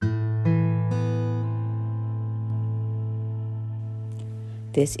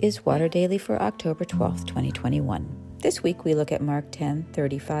This is Water Daily for October 12th, 2021. This week we look at Mark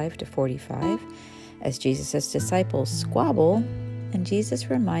 10:35-45 as Jesus' disciples squabble, and Jesus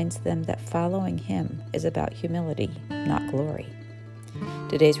reminds them that following him is about humility, not glory.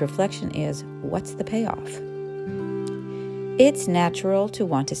 Today's reflection is, what's the payoff? It's natural to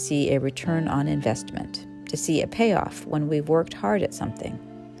want to see a return on investment, to see a payoff when we've worked hard at something.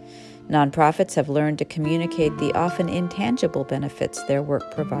 Nonprofits have learned to communicate the often intangible benefits their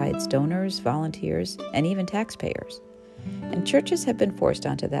work provides donors, volunteers, and even taxpayers. And churches have been forced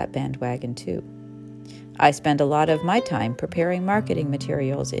onto that bandwagon too. I spend a lot of my time preparing marketing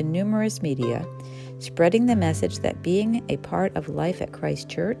materials in numerous media, spreading the message that being a part of life at Christ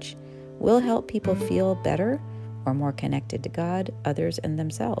Church will help people feel better or more connected to God, others, and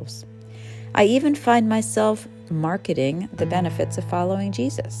themselves. I even find myself marketing the benefits of following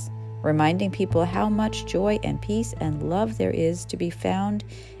Jesus, reminding people how much joy and peace and love there is to be found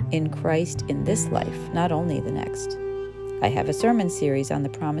in Christ in this life, not only the next. I have a sermon series on the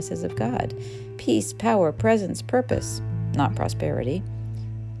promises of God: peace, power, presence, purpose, not prosperity.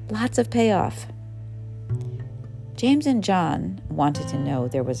 Lots of payoff. James and John wanted to know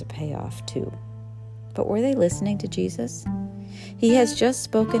there was a payoff too. But were they listening to Jesus? He has just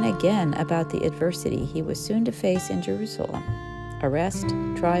spoken again about the adversity he was soon to face in Jerusalem: arrest,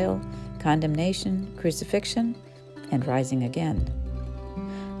 trial, condemnation, crucifixion, and rising again.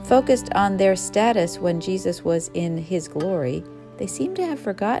 Focused on their status when Jesus was in his glory, they seem to have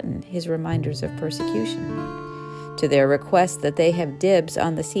forgotten his reminders of persecution. To their request that they have dibs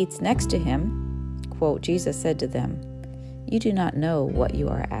on the seats next to him, quote, Jesus said to them, "You do not know what you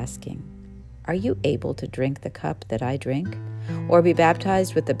are asking. Are you able to drink the cup that I drink, or be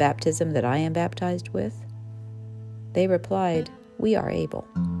baptized with the baptism that I am baptized with?" They replied, "We are able."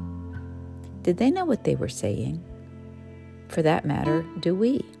 Did they know what they were saying? For that matter, do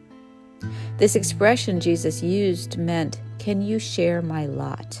we? This expression Jesus used meant, "Can you share my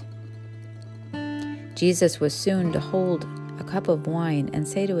lot?" Jesus was soon to hold a cup of wine and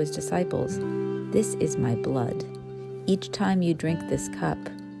say to his disciples, "This is my blood. Each time you drink this cup,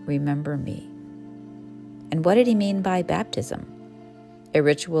 remember me." And what did he mean by baptism? A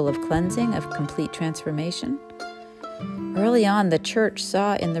ritual of cleansing, of complete transformation? Early on, the church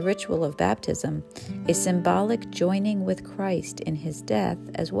saw in the ritual of baptism a symbolic joining with Christ in his death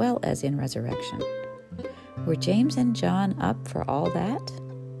as well as in resurrection. Were James and John up for all that?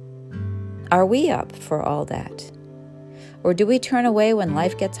 Are we up for all that? Or do we turn away when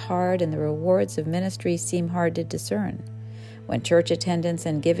life gets hard and the rewards of ministry seem hard to discern? When church attendance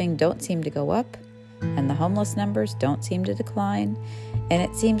and giving don't seem to go up, and the homeless numbers don't seem to decline, and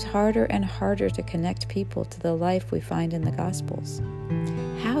it seems harder and harder to connect people to the life we find in the Gospels.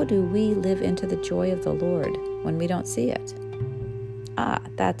 How do we live into the joy of the Lord when we don't see it?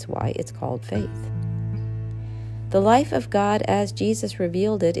 That's why it's called faith. The life of God as Jesus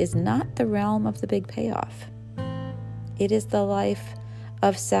revealed it is not the realm of the big payoff. It is the life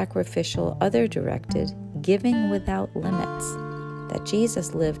of sacrificial, other-directed, giving without limits that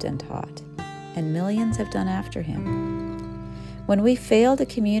Jesus lived and taught, and millions have done after him. When we fail to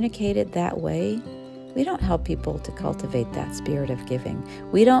communicate it that way, we don't help people to cultivate that spirit of giving.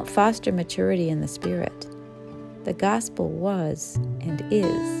 We don't foster maturity in the spirit. The gospel was and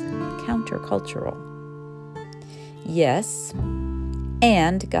is countercultural. Yes,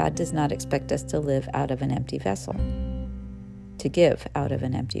 and God does not expect us to live out of an empty vessel, to give out of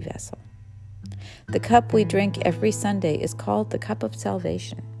an empty vessel. The cup we drink every Sunday is called the cup of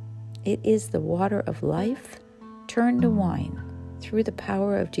salvation. It is the water of life turned to wine through the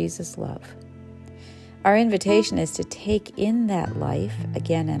power of Jesus' love. Our invitation is to take in that life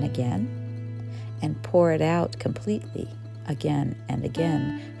again and again and pour it out completely again and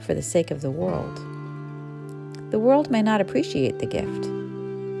again for the sake of the world. The world may not appreciate the gift,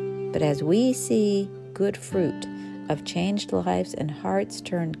 but as we see good fruit of changed lives and hearts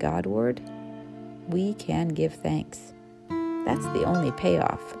turned Godward, we can give thanks. That's the only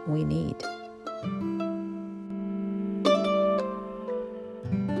payoff we need.